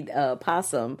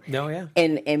possum? Oh yeah.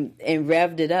 And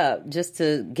revved it up just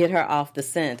to get her off the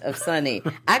scent of Sonny.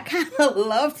 I kind of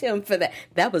loved him for that.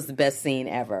 That was the best scene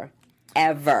ever.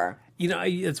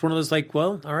 It's one of those like,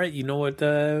 well, all right, you know what?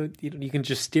 You can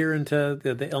just steer into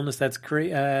the illness that's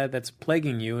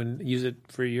plaguing you and use it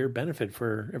for your benefit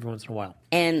for every once in a while.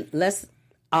 And let's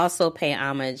also pay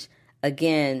homage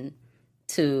again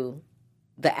to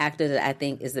the actor that I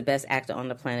think is the best actor on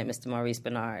the planet, Mr. Maurice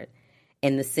Benard,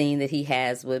 in the scene that he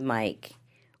has with Mike,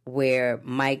 where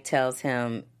Mike tells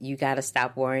him, you got to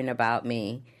stop worrying about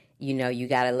me. You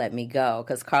got to let me go.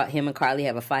 Because him and Carly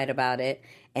have a fight about it.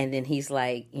 And then he's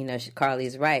like,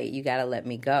 Carly's right. You got to let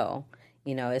me go.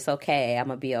 It's okay. I'm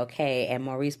going to be okay. And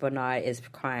Maurice Benard is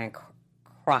crying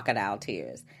crocodile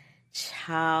tears.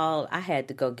 Child, I had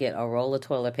to go get a roll of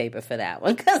toilet paper for that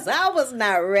one because I was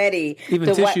not ready.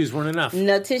 Even tissues weren't enough.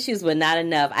 No, tissues were not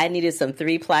enough. I needed some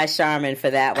 3-ply Charmin for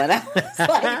that one. I was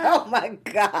like, oh my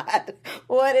God,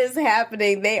 what is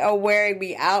happening? They are wearing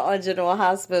me out on General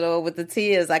Hospital with the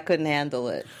tears. I couldn't handle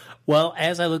it. Well,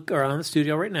 as I look around the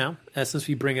studio right now, since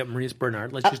we bring up Maurice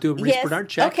Bernard, let's just do a Maurice Bernard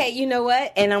check. Okay, you know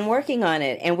what? And I'm working on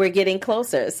it, and we're getting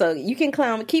closer. So you can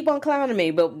keep on clowning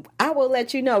me, but I will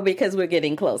let you know because we're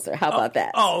getting closer. How about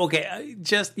that? Oh, okay.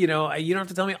 Just, you don't have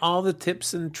to tell me all the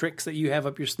tips and tricks that you have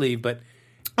up your sleeve, but...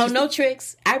 no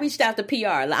tricks. I reached out to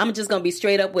PR. I'm just going to be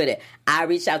straight up with it. I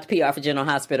reached out to PR for General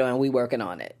Hospital, and we working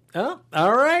on it. Oh,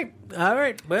 all right.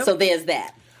 Well, so there's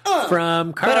that.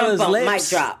 From Carla's lips mic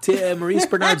drop. to Maurice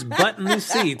Bernard's butt in these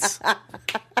seats.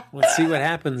 Let's see what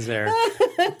happens there.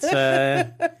 It's,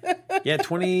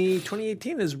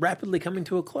 2018 is rapidly coming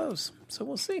to a close, so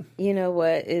we'll see. You know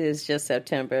what? It is just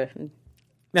September.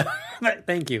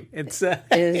 Thank you. It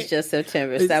is just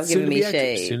September. Stop giving me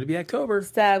shade. Soon to be October.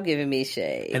 Stop giving me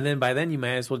shade. And then by then, you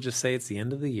might as well just say it's the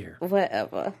end of the year.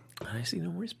 Whatever. I see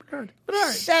no Maurice Bernard. But all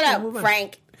right, shut up,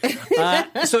 Frank.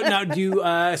 So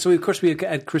now, so of course we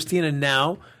had Christina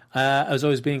now. As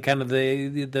always being kind of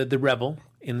the rebel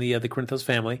in the Corinthos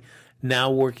family.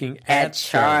 Now working at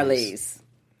Charlie's.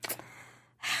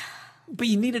 But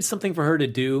you needed something for her to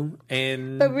do,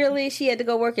 but really, she had to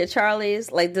go work at Charlie's.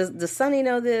 Like, does Sonny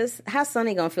know this? How's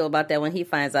Sonny gonna feel about that when he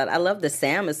finds out? I love that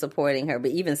Sam is supporting her,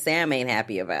 but even Sam ain't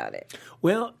happy about it.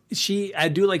 Well, I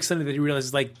do like Sonny that he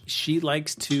realizes like she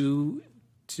likes to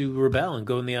rebel and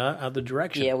go in the other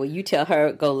direction. Yeah, well, you tell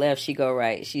her go left, she go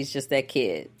right. She's just that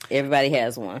kid. Everybody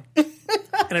has one.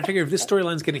 And I figure if this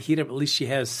storyline's going to heat up, at least she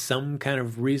has some kind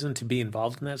of reason to be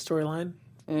involved in that storyline,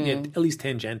 at least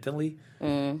tangentially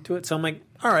to it. So I'm like,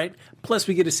 all right. Plus,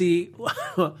 we get to see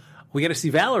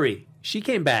Valerie. She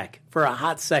came back for a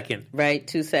hot second. Right,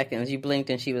 2 seconds. You blinked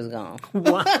and she was gone.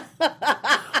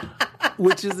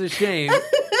 Which is a shame.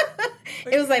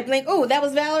 It was like blink. Oh, that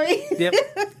was Valerie. Yep.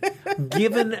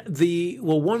 Given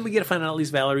one, we get to find out at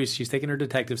least she's taking her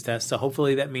detective's test, so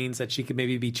hopefully that means that she could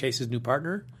maybe be Chase's new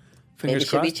partner. Fingers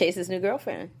crossed. Maybe should be Chase's new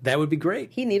girlfriend. That would be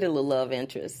great. He needed a little love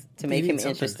interest to make him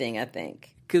interesting, I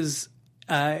think. Because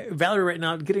Valerie right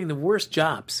now getting the worst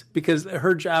jobs because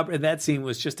her job in that scene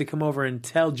was just to come over and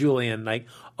tell Julian like,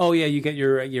 oh yeah, you get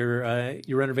your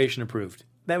renovation approved.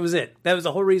 That was it. That was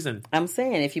the whole reason. I'm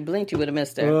saying if you blinked, you would have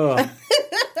missed her.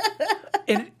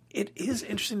 And it is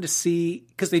interesting to see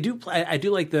because they do. I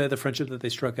do like the friendship that they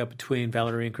struck up between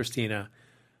Valerie and Christina.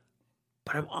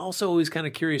 But I'm also always kind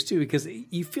of curious too because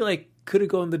you feel like could it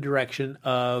go in the direction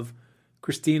of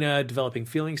Christina developing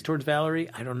feelings towards Valerie?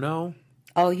 I don't know.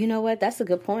 Oh, you know what? That's a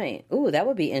good point. Ooh, that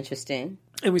would be interesting.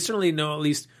 And we certainly know at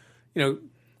least,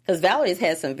 because Valerie's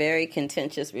had some very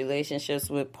contentious relationships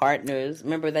with partners.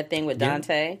 Remember that thing with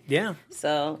Dante? Yeah.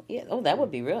 So, yeah. Oh, that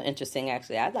would be real interesting,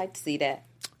 actually. I'd like to see that.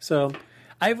 So,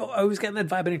 I've always gotten that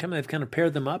vibe anytime I've kind of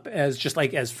paired them up as just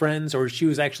like as friends, or she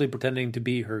was actually pretending to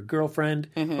be her girlfriend,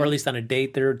 or at least on a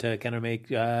date there to kind of make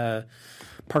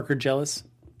Parker jealous.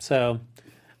 So,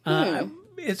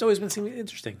 it's always been seeming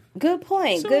interesting. Good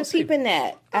point. So good peeping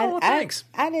that. Oh, thanks.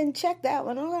 I didn't check that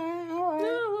one. All right.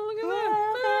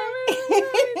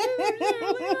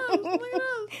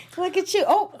 Look at you.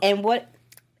 Oh, and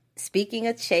speaking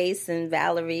of Chase and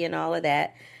Valerie and all of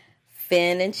that,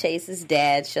 Finn and Chase's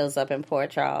dad shows up in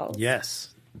Port Charles.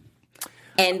 Yes.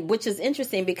 And which is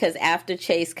interesting because after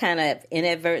Chase kind of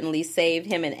inadvertently saved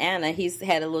him and Anna, he's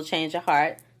had a little change of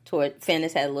heart Finn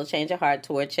has had a little change of heart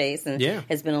toward Chase and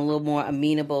has been a little more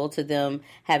amenable to them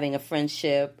having a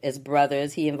friendship as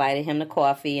brothers. He invited him to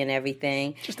coffee and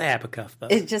everything. Just a half a cup, though.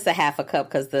 It's just a half a cup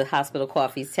because the hospital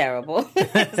coffee's terrible,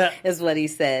 is what he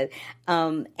said.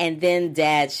 And then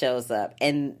Dad shows up.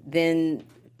 And then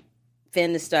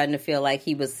Finn is starting to feel like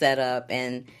he was set up,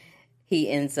 and he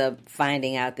ends up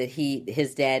finding out that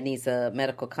his dad needs a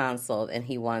medical consult, and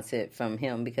he wants it from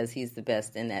him because he's the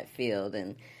best in that field.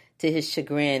 And to his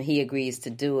chagrin, he agrees to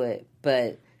do it.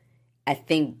 But I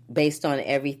think based on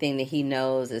everything that he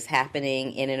knows is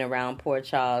happening in and around Port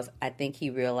Charles, I think he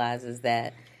realizes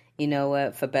that, you know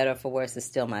what, for better or for worse, it's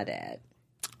still my dad.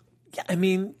 Yeah, I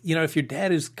mean, if your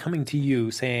dad is coming to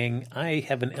you saying, I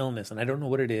have an illness and I don't know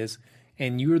what it is,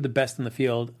 and you're the best in the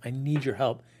field, I need your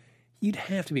help, you'd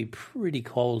have to be pretty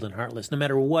cold and heartless, no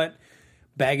matter what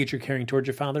baggage you're carrying towards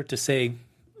your father, to say,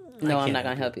 no, I'm not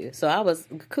going to help you. So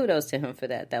kudos to him for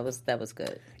that. That was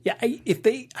good. Yeah,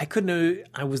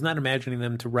 I was not imagining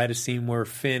them to write a scene where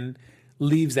Finn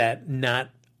leaves that not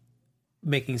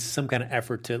making some kind of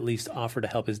effort to at least offer to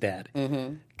help his dad.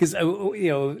 Because,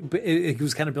 it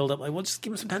was kind of built up like, well, just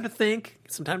give him some time to think.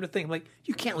 Like,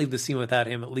 you can't leave the scene without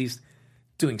him at least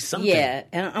doing something. Yeah,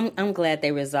 and I'm glad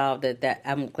they resolved it.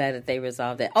 I'm glad that they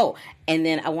resolved it. Oh, and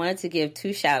then I wanted to give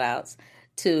 2 shout-outs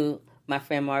to my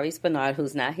friend Maurice Bernard,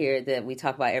 who's not here, that we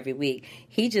talk about every week.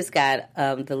 He just got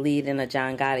the lead in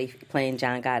playing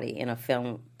John Gotti in a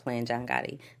film playing John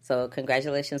Gotti. So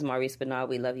congratulations, Maurice Bernard.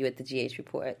 We love you at the GH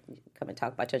Report. Come and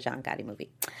talk about your John Gotti movie.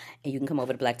 And you can come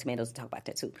over to Black Tomatoes and talk about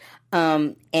that too.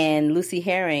 And Lucy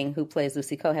Herring, who plays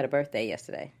Lucy Coe, had a birthday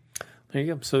yesterday. There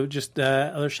you go. So just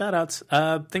other shout-outs.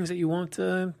 Things that you won't,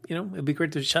 it'd be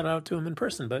great to shout out to them in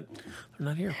person, but they're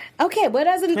not here. Okay, what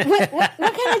kind of GH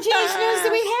news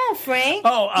do we have, Frank?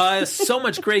 Oh, so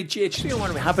much great GH news. Why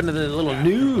don't we hop into the little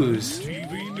news?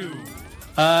 TV news.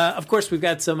 Of course, we've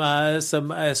got some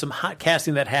hot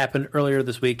casting that happened earlier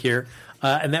this week here,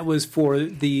 and that was for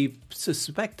the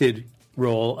suspected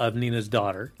role of Nina's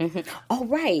daughter. Mm-hmm. Oh,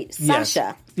 right.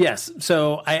 Sasha. Yes.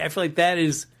 So I feel like that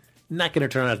is not going to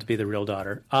turn out to be the real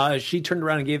daughter. She turned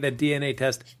around and gave that DNA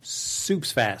test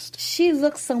soups fast. She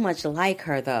looks so much like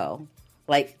her, though.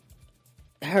 Like,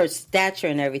 her stature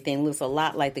and everything looks a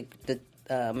lot like the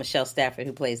Michelle Stafford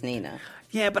who plays Nina.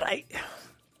 Yeah, but I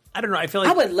don't know. I feel like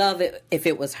I would love it if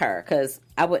it was her, because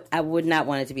I would not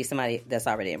want it to be somebody that's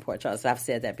already in Port Charles. I've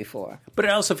said that before. But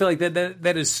I also feel like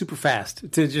that is super fast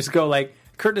to just go like,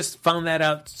 Curtis found that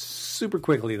out super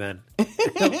quickly then.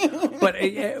 but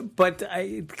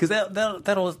because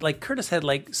that'll like Curtis had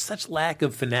like such lack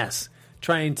of finesse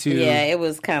trying to. Yeah, it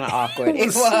was kind of awkward.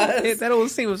 That whole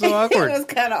scene was so awkward. It was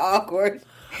kind of awkward.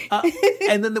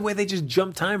 And then the way they just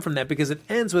jump time from that, because it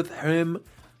ends with him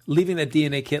leaving that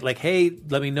DNA kit like, hey,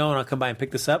 let me know and I'll come by and pick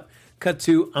this up. Cut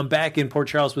to, I'm back in Port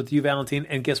Charles with you, Valentine,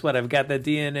 and guess what? I've got that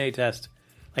DNA test.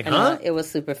 Like, huh? It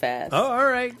was super fast. Oh, all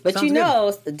right. But Sounds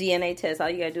the DNA test, all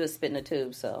you got to do is spit in a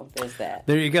tube, so there's that.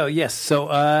 There you go. Yes. So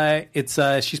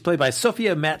she's played by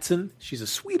Sophia Mattsson. She's a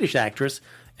Swedish actress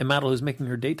and model who's making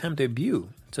her daytime debut.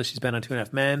 So she's been on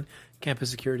 2.5 Men,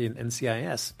 Campus Security, and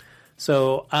NCIS.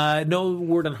 So no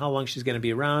word on how long she's going to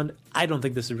be around. I don't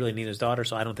think this is really Nina's daughter,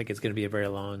 so I don't think it's going to be a very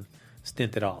long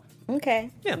stint at all.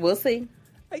 Okay. Yeah. We'll see.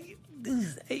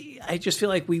 I just feel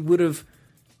like we would have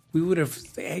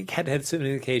had some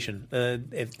indication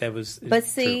if that was. But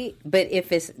see, true. but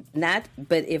if it's not,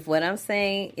 but if what I'm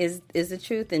saying is the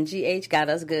truth, then GH got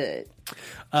us good.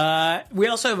 We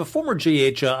also have a former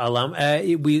GH alum.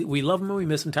 We love him and we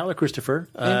miss him. Tyler Christopher,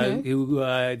 who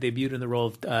debuted in the role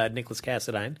of Nicholas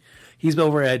Cassadine. He's been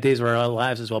over at Days of Our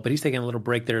Lives as well, but he's taking a little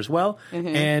break there as well.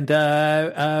 And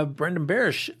Brendan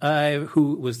Barish,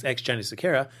 who was ex-Johnny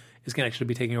Sakara, is going to actually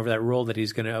be taking over that role that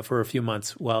he's going to for a few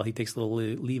months while he takes a little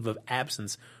leave of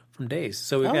absence from Days.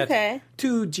 So we've got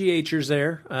 2 GHers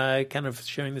there, kind of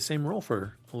sharing the same role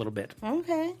for a little bit.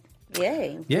 Okay.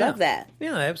 Yay. Yeah. Love that.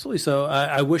 Yeah, absolutely. So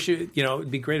I wish it'd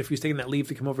be great if he was taking that leave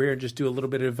to come over here and just do a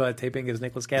little bit of taping as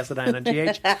Nicholas Cassadine on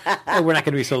GH. We're not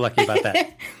going to be so lucky about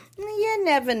that. You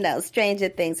never know. Stranger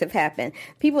things have happened.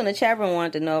 People in the chat room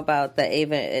wanted to know about the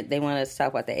Ava. They wanted us to talk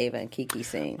about the Ava and Kiki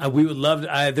scene. We would love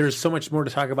to. There's so much more to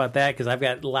talk about that because I've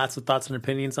got lots of thoughts and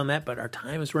opinions on that, but our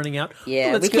time is running out.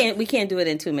 Yeah, we can't do it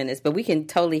in 2 minutes, but we can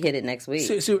totally hit it next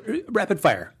week. So rapid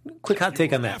fire. Quick hot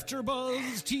take on that.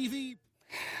 AfterBuzz TV.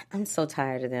 I'm so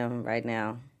tired of them right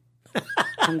now.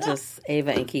 I'm just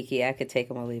Ava and Kiki. I could take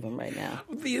them or leave them right now.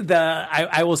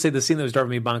 I will say the scene that was driving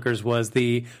me bonkers was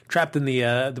the trapped in the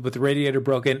with the radiator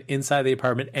broken inside the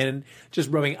apartment and just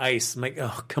rubbing ice. I'm like,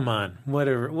 oh come on,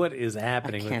 whatever. What is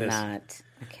happening with this?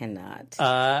 I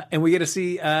cannot. And we get to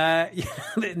see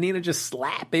Nina just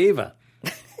slap Ava.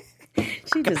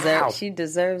 She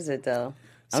deserves it though.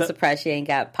 I'm surprised she ain't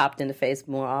got popped in the face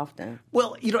more often.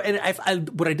 Well, and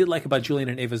what I did like about Julian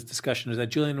and Ava's discussion is that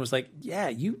Julian was like, yeah,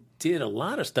 you did a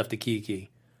lot of stuff to Kiki.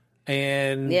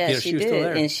 And yeah, she did. was still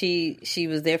there. And she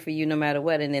was there for you no matter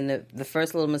what. And then the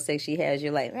first little mistake she has,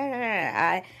 you're like,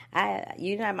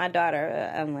 you're not my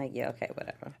daughter. I'm like, yeah, okay,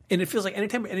 whatever. And it feels like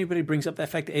anytime anybody brings up that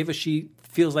fact to Ava, she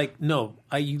feels like, no,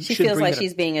 she feels like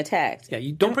she's being attacked. Yeah,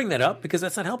 you don't bring that up because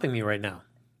that's not helping me right now.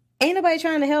 Ain't nobody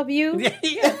trying to help you. Yeah.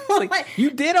 It's like, you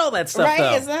did all that stuff, right?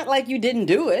 though. It's not like you didn't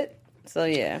do it. So,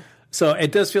 yeah. So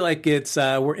it does feel like it's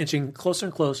we're inching closer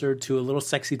and closer to a little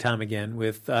sexy time again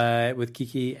with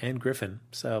Kiki and Griffin.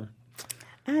 So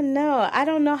I know. I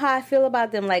don't know how I feel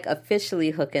about them like officially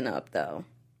hooking up, though.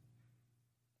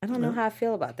 I don't know how I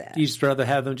feel about that. You just rather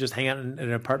have them just hang out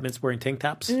in apartments wearing tank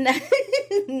tops? No.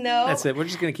 That's it. We're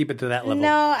just going to keep it to that level.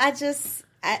 No,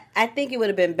 I think it would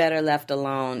have been better left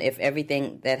alone if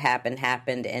everything that happened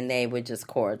and they were just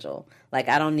cordial. Like,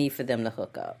 I don't need for them to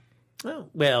hook up. Oh,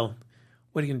 well,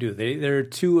 What are you going to do? There are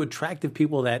two attractive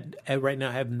people that right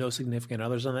now have no significant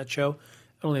others on that show.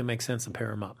 It only makes sense to pair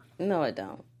them up. No, I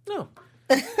don't. No.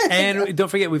 And don't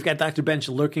forget, we've got Dr. Bench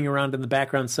lurking around in the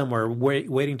background somewhere,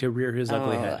 waiting to rear his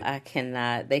ugly head. I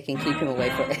cannot. They can keep him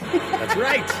away from it. That's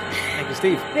right. Thank you,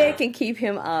 Steve. They can keep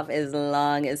him off as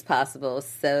long as possible.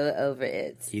 So over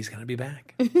it. He's going to be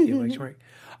back.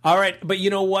 All right, but you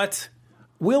know what?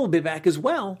 We'll be back as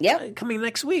well. Yep. Coming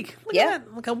next week. Look at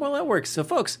that. Look how well that works. So,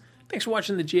 folks, thanks for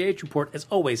watching the GH Report. As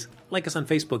always, like us on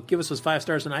Facebook. Give us those 5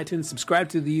 stars on iTunes. Subscribe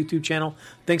to the YouTube channel.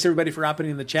 Thanks, everybody, for hopping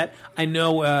in the chat. I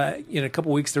know in a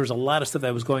couple weeks there was a lot of stuff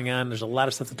that was going on. There's a lot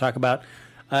of stuff to talk about.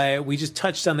 We just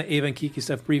touched on the Ava and Kiki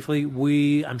stuff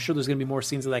briefly. I'm sure there's going to be more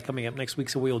scenes of that coming up next week,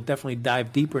 so we'll definitely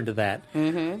dive deeper into that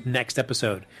next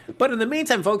episode. But in the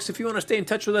meantime, folks, if you want to stay in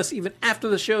touch with us even after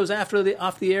the show's off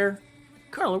the air,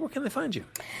 Carla, where can they find you?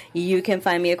 You can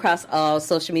find me across all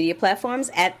social media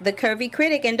platforms at The Curvy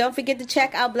Critic. And don't forget to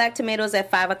check out Black Tomatoes at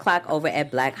 5 o'clock over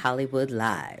at Black Hollywood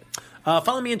Live.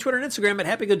 Follow me on Twitter and Instagram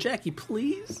at HappyGoJackie,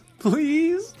 please.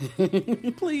 Please.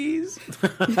 Please.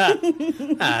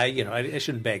 I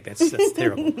shouldn't beg. That's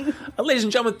terrible. Ladies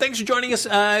and gentlemen, thanks for joining us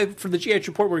for the GH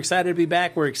Report. We're excited to be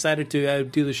back. We're excited to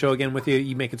do the show again with you.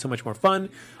 You make it so much more fun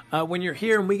when you're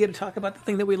here and we get to talk about the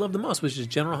thing that we love the most, which is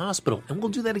General Hospital. And we'll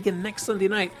do that again next Sunday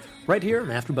night right here on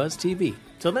AfterBuzz TV.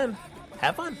 Till then,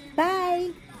 have fun.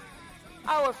 Bye.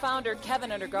 Our founder,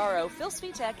 Kevin Undergaro, Phil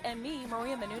Svitek, and me,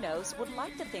 Maria Menounos, would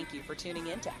like to thank you for tuning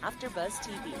in to AfterBuzz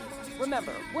TV.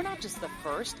 Remember, we're not just the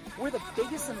first, we're the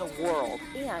biggest in the world,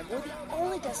 and we're the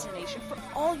only destination for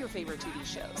all your favorite TV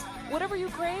shows. Whatever you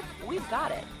crave, we've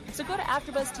got it. So go to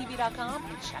AfterBuzzTV.com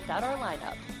and check out our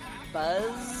lineup.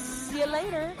 Buzz you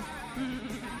later.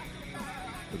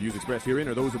 The views expressed herein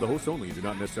are those of the hosts only and do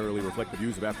not necessarily reflect the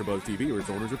views of AfterBuzz TV or its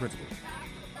owners or principals.